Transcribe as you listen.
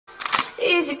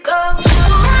easy go.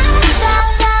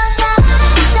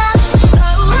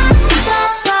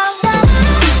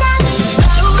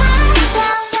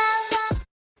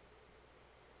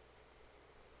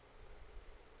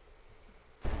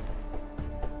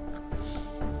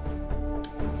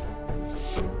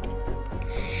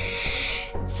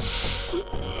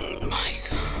 My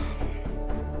God.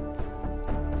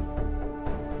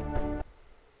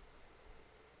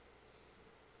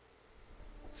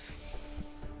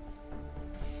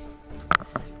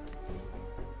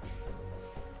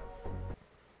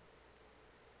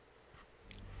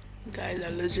 Guys, I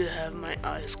legit have my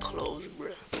eyes closed,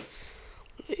 bruh.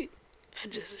 Like, I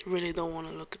just really don't want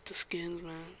to look at the skins,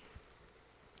 man.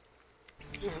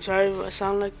 I'm sorry if I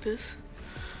sound like this.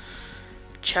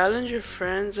 Challenge your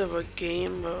friends of a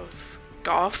game of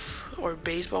golf or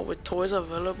baseball with toys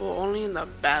available only in the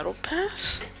battle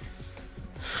pass?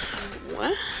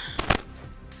 What?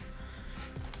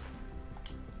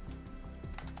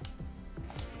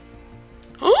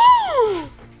 Oh!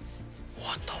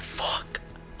 What the fuck?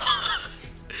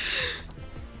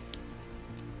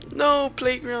 No,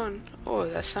 playground. Oh,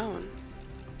 that sound.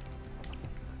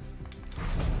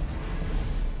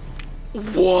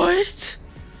 What?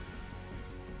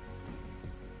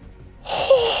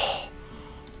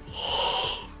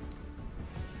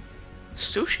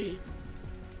 Sushi.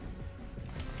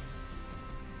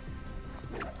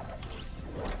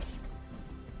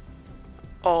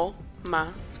 Oh my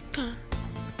God.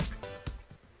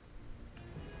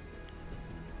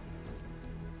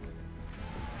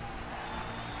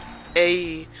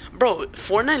 Hey, bro,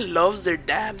 Fortnite loves their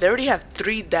dab. They already have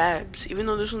 3 dabs. Even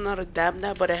though this one's not a dab,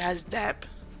 but it has dab.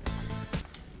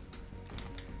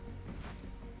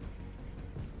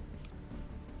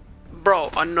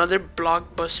 Bro, another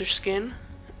blockbuster skin.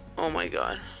 Oh my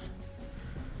God.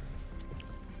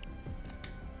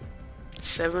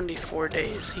 74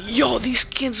 days. Yo, these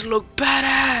skins look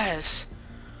badass.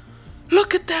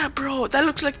 Look at that, bro. That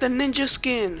looks like the ninja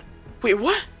skin. Wait,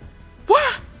 what?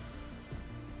 What?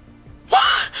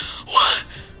 What? What?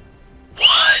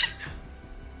 What?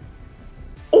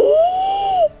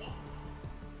 Oh!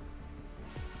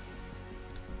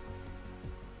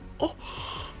 Oh,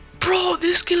 bro,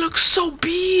 this skin looks so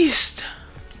beast.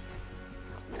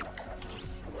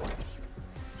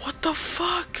 What the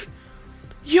fuck?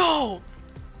 Yo,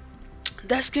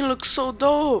 that skin looks so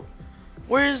dope.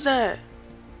 Where is that?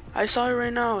 I saw it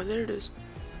right now. There it is.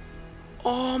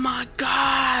 Oh my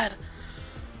God.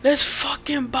 Let's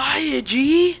fucking buy it,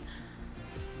 G.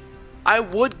 I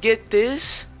would get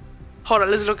this. Hold on,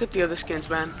 let's look at the other skins,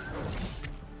 man.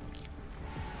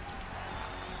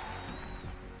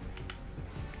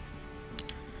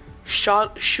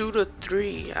 Shooter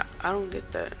 3. I don't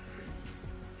get that.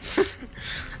 That's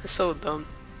so dumb.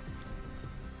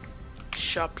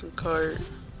 Shopping cart.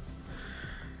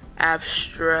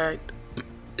 Abstract.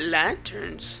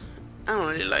 Lanterns. I don't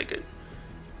really like it.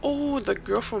 Oh, the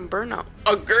girl from Burnout.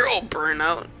 A girl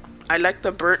Burnout. I like the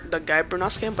guy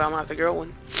Burnout skin, but I'm not the girl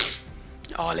one.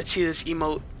 Oh, let's see this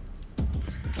emote.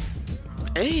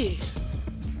 Hey.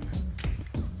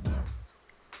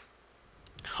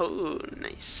 Oh,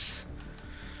 nice.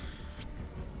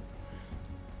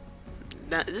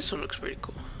 This one looks pretty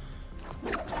cool.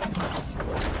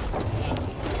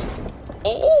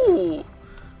 Oh!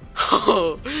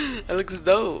 Oh, that looks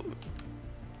dope.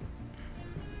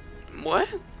 What?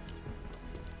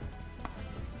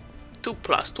 2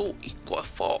 plus 2 equals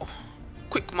 4.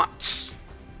 Quick match.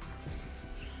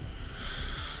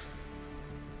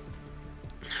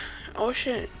 Oh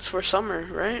shit, it's for summer,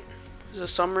 right? It's a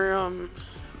summer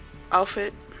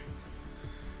outfit.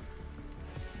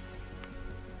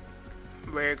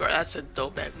 Very good. That's a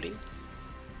dope bling.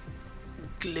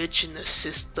 Glitch in the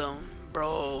system,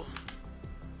 bro.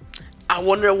 I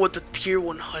wonder what the tier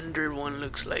 100 one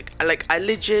looks like. I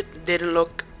legit didn't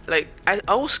look like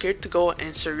I was scared to go on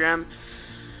Instagram.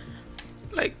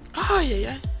 Like, oh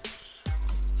yeah.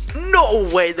 No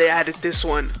way they added this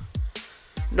one.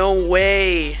 No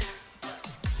way.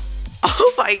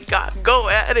 Oh my God, go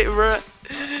at it, bro.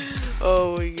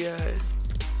 Oh my God.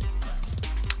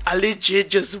 I legit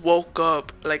just woke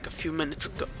up like a few minutes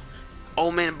ago.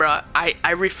 Oh man, bro,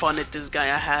 I refunded this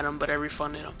guy. I had him, but I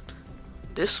refunded him.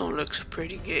 This one looks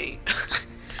pretty gay.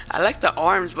 I like the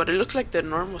arms, but it looks like the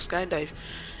normal skydive.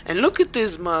 And look at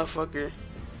this motherfucker.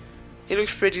 He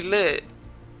looks pretty lit.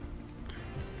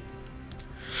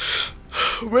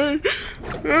 Wait.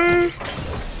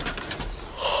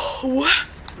 What?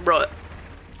 Bro,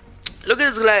 look at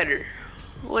this glider.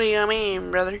 What do you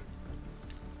mean, brother?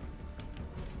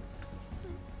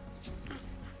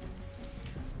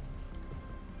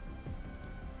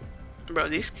 Bro,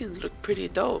 these skins look pretty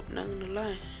dope, not gonna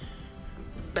lie.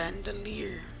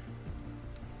 Bandolier.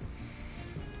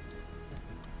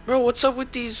 Bro, what's up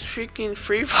with these freaking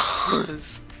free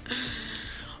falls?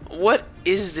 What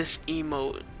is this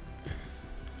emote?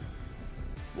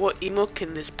 What emote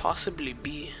can this possibly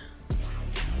be?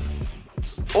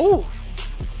 Oh!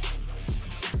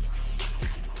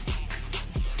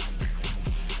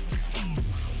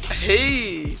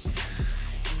 Hey!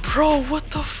 Bro, what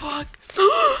the fuck?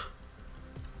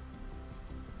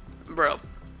 Bro.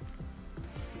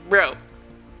 Bro.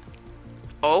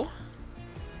 Oh?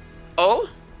 Oh?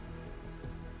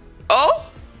 Oh?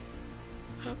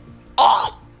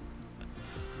 Oh!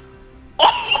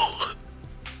 Oh!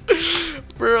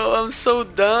 Bro, I'm so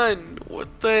done. What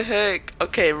the heck?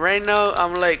 Okay, right now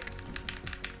I'm like,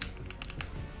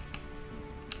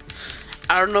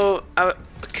 I don't know.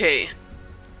 Okay,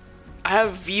 I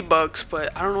have V-Bucks,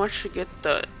 but I don't know. I should get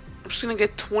the. I'm just gonna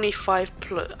get 25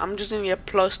 plus. I'm just gonna get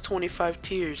plus 25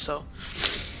 tiers. So.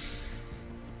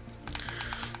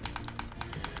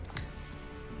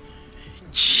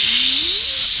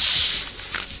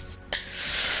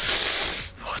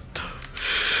 What the?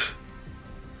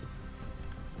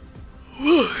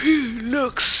 Whoa, he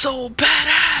looks so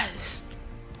badass.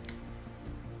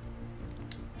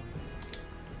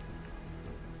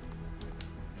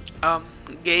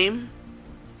 Game.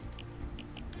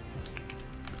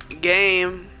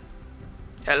 Game.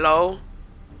 Hello.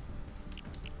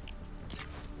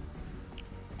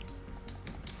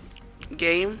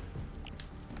 Game.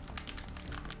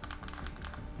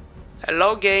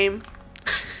 Hello, game.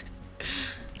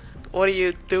 What are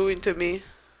you doing to me?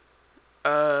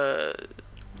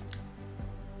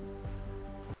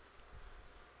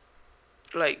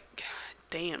 Like,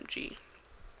 damn, G.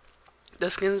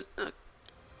 The skins.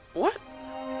 What?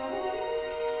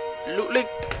 Look like.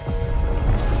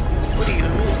 What do you mean?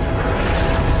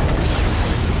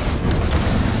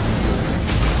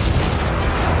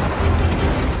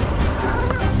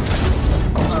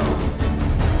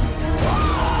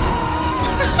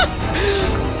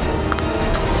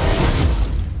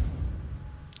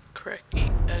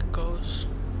 Cracky Echoes.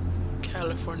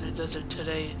 California Desert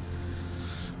today.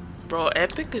 Bro,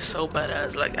 Epic is so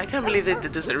badass. Like, I can't believe they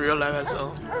did this in real life as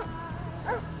well.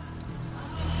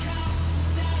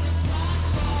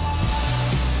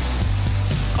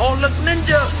 Oh, look,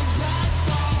 ninja!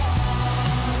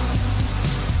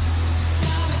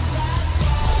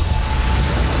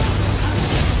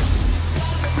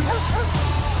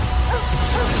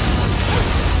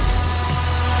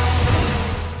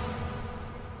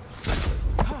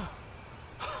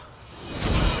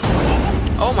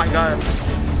 Oh my god.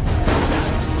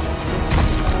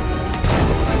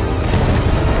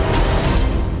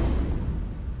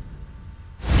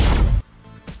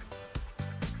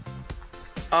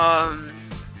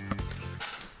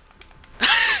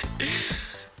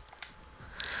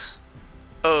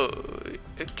 Oh,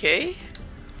 okay.